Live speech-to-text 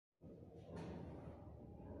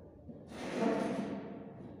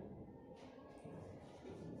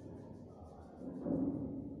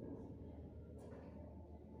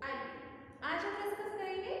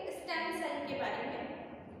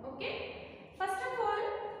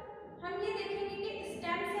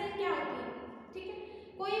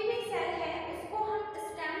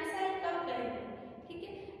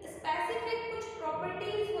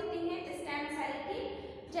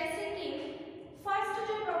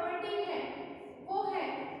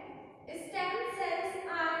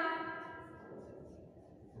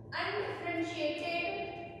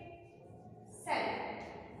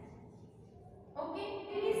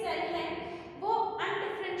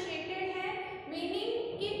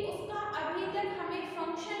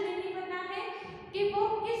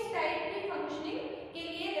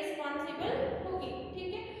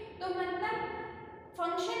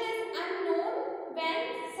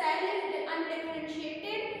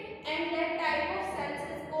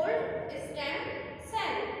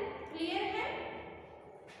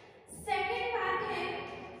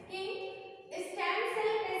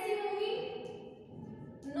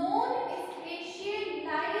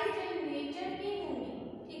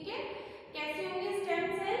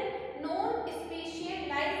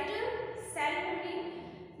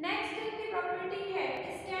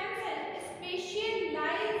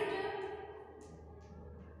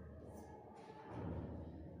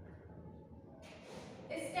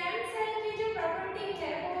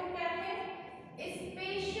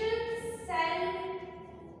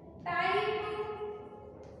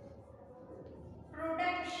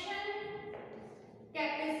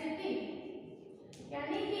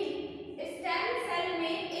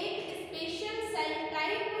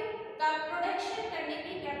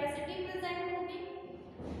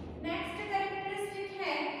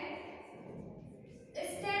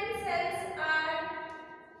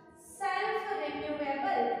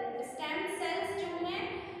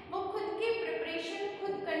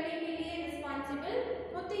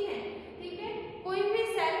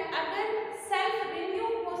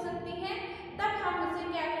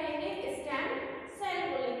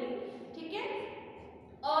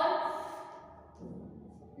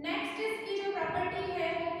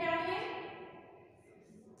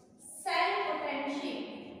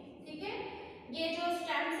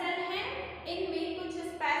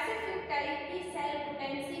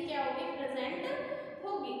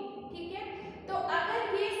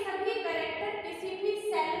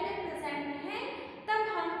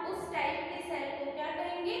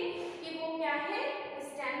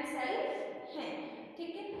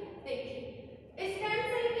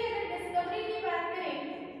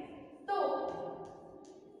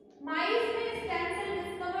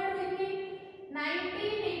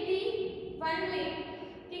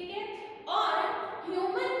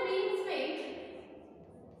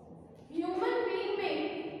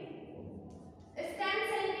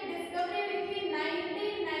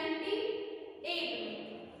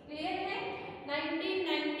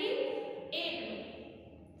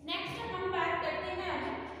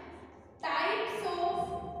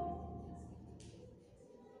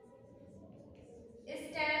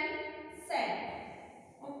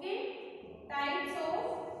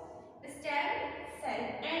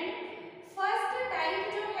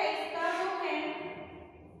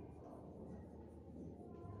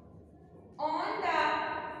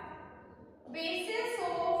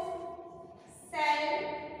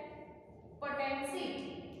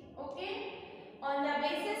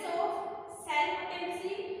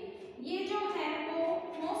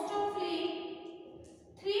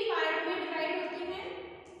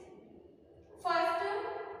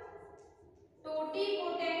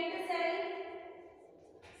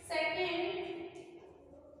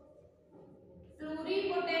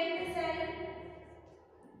Pluripotent cell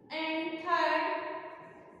and third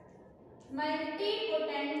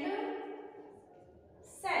multipotent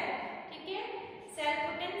cell. ठीक है, cell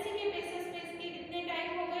potency के बेसिस पे इसके कितने टाइप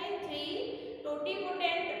हो गए? 3,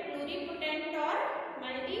 टोटीपोटेंट, प्लूरीपोटेंट और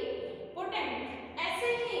मल्टीपोटेंट। ऐसे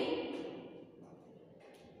ही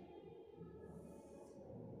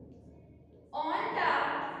on the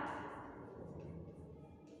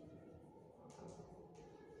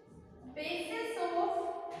basis of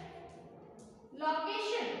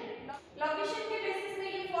location, location के बेसिस पे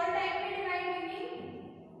ये 4 टाइप में डिवाइड होंगे।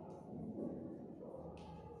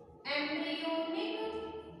 Embryonic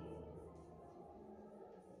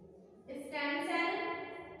stem cell,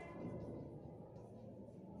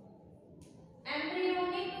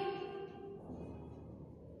 embryonic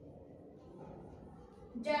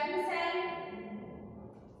germ cell,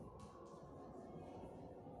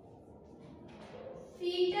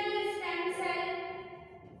 fetal stem cell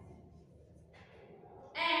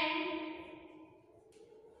and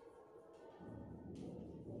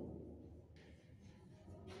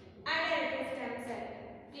adult stem cell.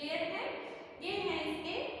 Clear है? ये हैं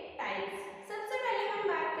इसके टाइप्स। सबसे पहले हम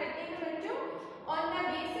बात करते हैं बच्चों on the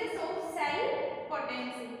basis of cell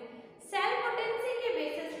potency. Cell potency के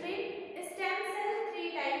बेसिस पे स्टेम सेल 3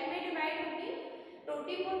 टाइप में डिवाइड होगी,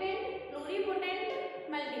 totipotent, pluripotent,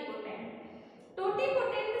 multipotent.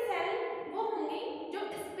 Totipotent cell वो होंगी जो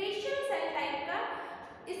स्पेशल सेल टाइप का,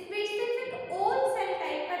 स्पेसिफिक ऑल सेल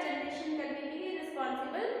टाइप का जनरेशन करने के लिए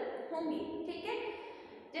रिस्पॉन्सिबल होंगी। ठीक है,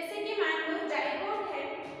 जैसे कि मान लो जाइगोट है,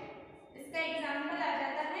 इसका एग्जांपल आ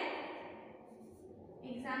जाता है।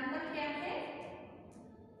 एग्जांपल क्या है?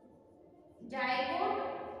 जाइगोट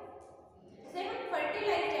से हम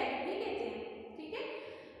फर्टिलाइज्ड एग भी कहते हैं। ठीक है,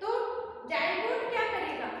 तो जाइगोट क्या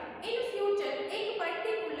करेगा? इन फ्यूचर एक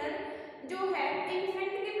पर्टिकुलर जो है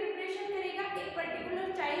इन्फेंट की प्रिपरेशन करेगा, एक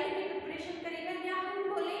पर्टिकुलर चाइल्ड की प्रिपरेशन करेगा, या हम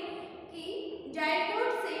बोले कि जाइगोट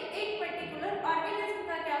से एक पर्टिकुलर ऑर्गेनिज्म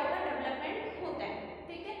का क्या होगा? डेवलपमेंट होता है।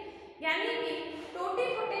 ठीक है, यानी कि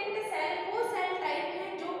टोटीपोटेंट सेल वो सेल टाइप है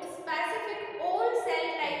जो स्पेसिफिक ऑल सेल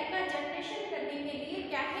टाइप का जनरेशन करने के लिए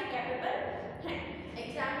क्या है? कैपेबल है।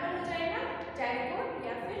 एग्जांपल हो जाएगा जाइगोट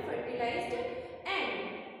या फिर फर्टिलाइज्ड एग।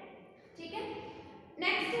 ठीक है,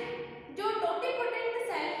 नेक्स्ट जो टोटीपोटेंट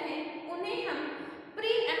सेल हैं उन्हें हम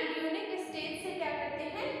प्री एम्ब्रियोनिक स्टेज से क्या करते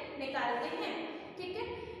हैं? निकालते हैं। ठीक है,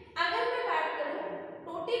 अगर मैं बात करूं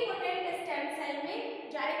टोटीपोटेंट स्टेम सेल में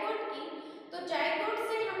जाइगोट की, तो जाइगोट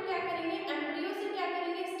से हम क्या करेंगे? एम्ब्रियो से क्या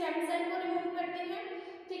करेंगे? स्टेम सेल को रिमूव करते हैं।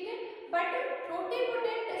 ठीक है, बट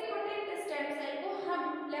टोटीपोटेंट स्टेम सेल को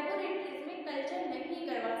हम लेबोरेटरीज में कल्चर नहीं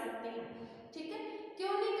करवा सकते हैं। ठीक है,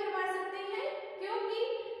 क्यों नहीं करवा सकते हैं? क्योंकि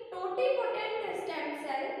टोटीपोटेंट स्टेम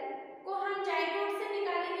सेल को हम जाइगोट से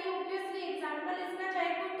निकालेंगे, ऑब्वियसली एग्जांपल इसका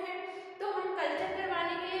जाइगोट है, तो हम कल्चर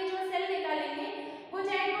करवाने के लिए जो सेल निकालेंगे वो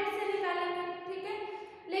जाइगोट से निकालेंगे। ठीक है,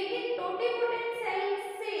 लेकिन टोटीपोटेंट सेल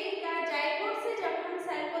से या जाइगोट से जब हम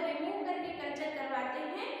सेल को रिमूव करके कल्चर करवाते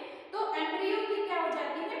हैं तो एम्ब्रियो की क्या हो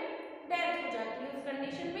जाती है? डेथ हो जाती है उस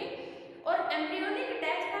कंडीशन में। और एम्ब्रियोनिक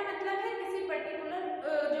डेथ का मतलब है किसी पर्टिकुलर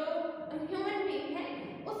जो ह्यूमन बीइंग है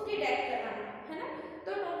उसकी डेथ करवाना, है ना।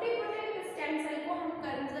 तो टोटीपोटेंट स्टेम सेल को हम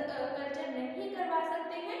कल्चर नहीं करवा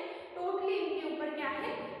सकते हैं, टोटली इनके ऊपर क्या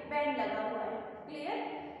है? बैन लगा हुआ है। क्लियर?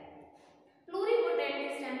 प्लूरीपोटेंट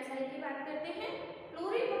स्टेम सेल की बात करते हैं।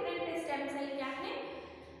 प्लूरीपोटेंट स्टेम सेल क्या है?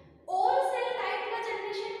 ऑल सेल टाइप का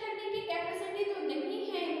जनरेशन करने की कैपेसिटी तो नहीं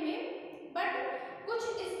है इनमें, बट कुछ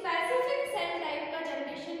स्पेसिफिक सेल टाइप का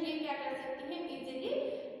जनरेशन ये क्या कर सकती हैं? इजीली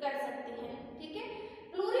कर सकती हैं। ठीक है,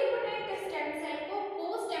 प्लूरीपोटेंट स्टेम सेल को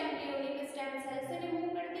पोस्ट एम्ब्रियोनिक स्टेम सेल से रिमूव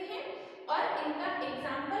करते हैं और इनका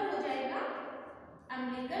एग्जांपल हो जाएगा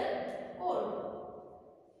अम्बिलिकल कॉर्ड।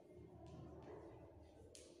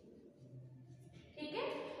 ठीक है,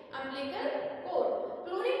 umbilical cord,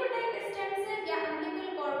 pluripotent stem cell या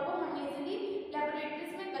अम्बिलिकल कॉर्ड को हम इजीली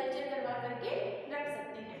लेबोरेटरीज में कल्चर करवा करके रख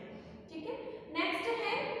सकते हैं। ठीक है, नेक्स्ट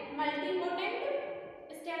है मल्टीपोटेंट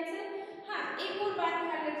स्टेम सेल। हाँ, एक और बात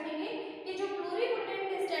ध्यान रखेंगे कि जो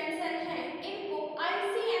प्लूरीपोटेंट स्टेम सेल हैं इनको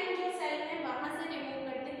आईसीएम जो सेल है वहां से रिमूव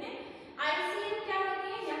करते हैं। आईसीएम क्या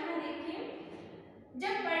होती है? यहाँ देखिए,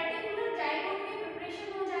 जब पर्टिकुलर जाइगोट की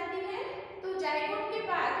प्रिपरेशन हो जाती है तो जाइगोट के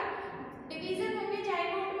बाद डिवीजन होंगे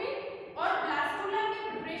जाइगोट में और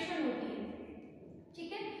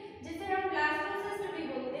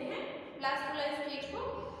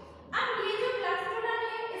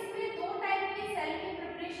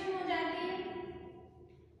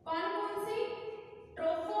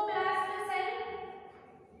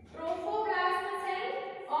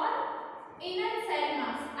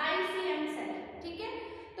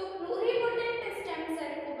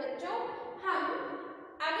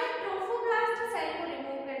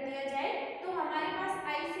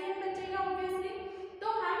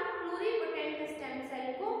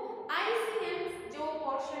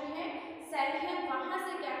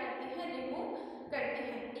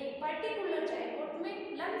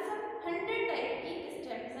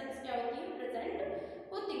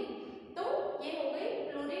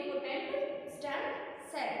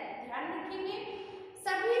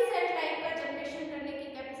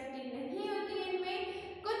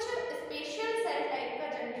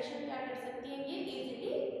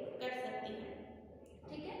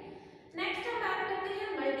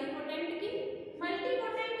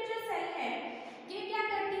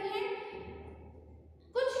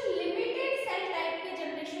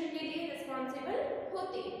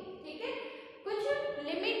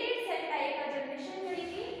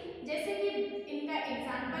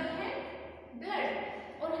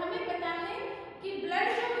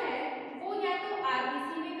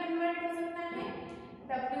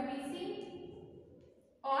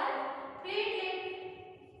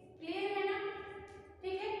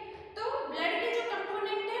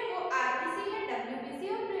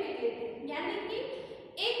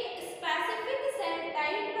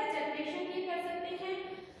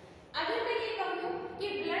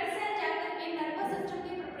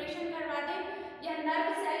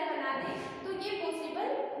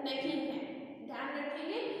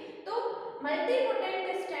मल्टीपोटेंट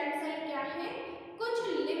स्टेम सेल क्या है, कुछ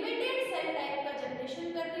लिमिटेड सेल टाइप का जनरेशन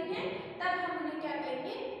कर रही है, तब हम उन्हें क्या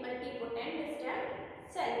कहेंगे, मल्टीपोटेंट स्टेम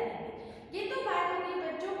सेल कहेंगे। ये तो बात होगी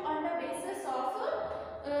बच्चों on the basis of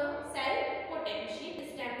cell potential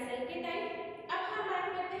stem cell के टाइप। अब हम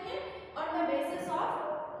बात करते हैं on the basis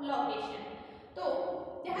of location. तो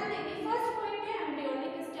ध्यान देंगे, फर्स्ट पॉइंट है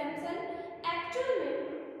एम्ब्रियोनिक स्टेम सेल। एक्चुअल में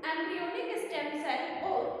एम्ब्रियोनिक स्टेम सेल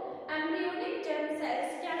और एम्ब्रियोनिक जर्म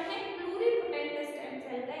सेल्स क्या है, प्लूरिपोटेंट स्टेम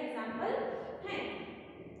सेल का एग्जांपल है।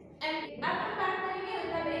 एंड अब हम बात करेंगे on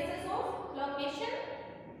the basis of location.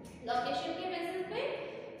 Location के बेसिस पे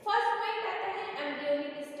फर्स्ट पॉइंट आता है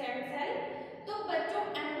एम्ब्रियोनिक स्टेम सेल। तो बच्चों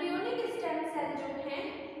एम्ब्रियोनिक स्टेम सेल जो है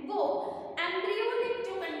वो एम्ब्रियोनिक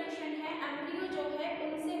जो कंडीशन है, एम्ब्रियो जो है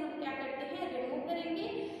उनसे हम क्या करते हैं, रिमूव करेंगे,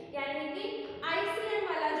 यानी कि आईसीएम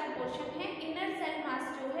वाला जो पोर्शन है, इनर सेल मास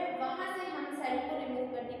जो है, वहां से हम सेल को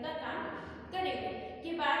रिमूव करने का काम करेंगे।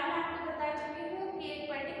 ये बात मैं आपको बता चुकी हूँ कि एक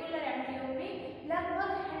पर्टिकुलर एम्ब्रियो में लगभग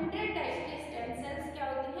 100 टाइप के स्टेम सेल्स क्या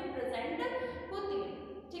होती हैं, प्रेजेंट होती हैं।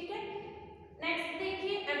 ठीक है, नेक्स्ट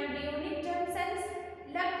देखिए एम्ब्रियोनिक जर्म सेल्स।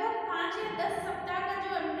 लगभग 5 या 10 सप्ताह का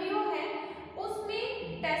जो एम्ब्रियो है उसमें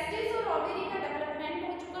टेस्टिस और ओवरी का डेवलपमेंट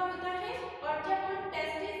हो चुका होता है, और जब हम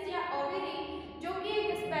टेस्टिस या ओवरी जो कि एक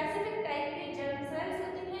स्पेसिफिक टाइप के जर्म सेल्स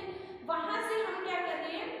होते हैं, वहां से हम क्या कर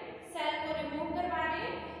रहे हैं, सेल को रिमूव करवा रहे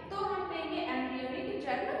हैं, तो हम कहेंगे embryonic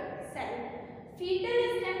germ cell. Fetal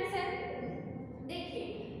stem cell, देखिए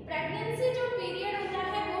प्रेगनेंसी जो पीरियड होता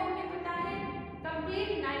है वो हमें पता है कंप्लीट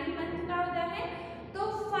 9 मंथ का होता है। तो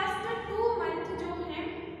फर्स्ट 2 मंथ जो है,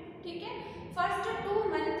 ठीक है, फर्स्ट 2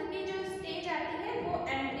 मंथ की जो स्टेज आती है वो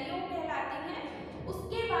एम्ब्रियो कहलाती है।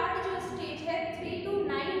 उसके बाद जो स्टेज है 3 to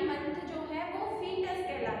 9 मंथ जो है वो फीटस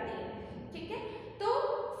कहलाती है। ठीक है, तो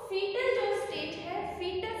फीटल जो स्टेज है,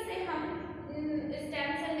 फीटस से हम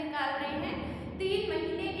स्टेम सेल निकाल रहे हैं। 3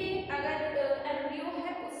 महीने के अगर एम्ब्रियो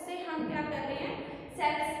है उससे हम क्या कर रहे हैं,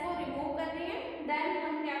 सेल्स को रिमूव कर रहे हैं। देन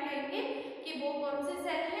हम क्या कहेंगे कि वो कौन से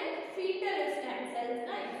सेल हैं, फीटल स्टेम सेल्स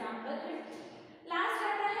का एग्जांपल है। लास्ट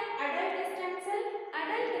आता है adult stem cell.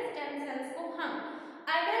 Adult stem cells को हम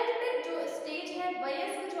अडल्ट जो स्टेज है,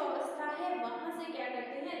 वयस्क जो अवस्था है, वहां से क्या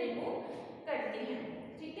करते हैं, रिमूव करते हैं।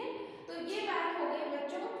 ठीक है, तो ये बात हो गई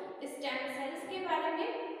बच्चों स्टेम सेल्स के बारे में।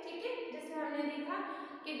 ठीक है, जिसमें हमने देखा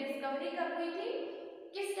कि डिस्कवरी कब हुई थी,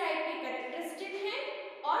 किस टाइप के कैरेक्टरिस्टिक हैं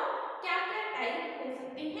और क्या क्या टाइप हो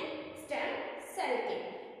सकते हैं स्टेम सेल के।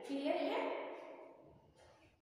 क्लियर है?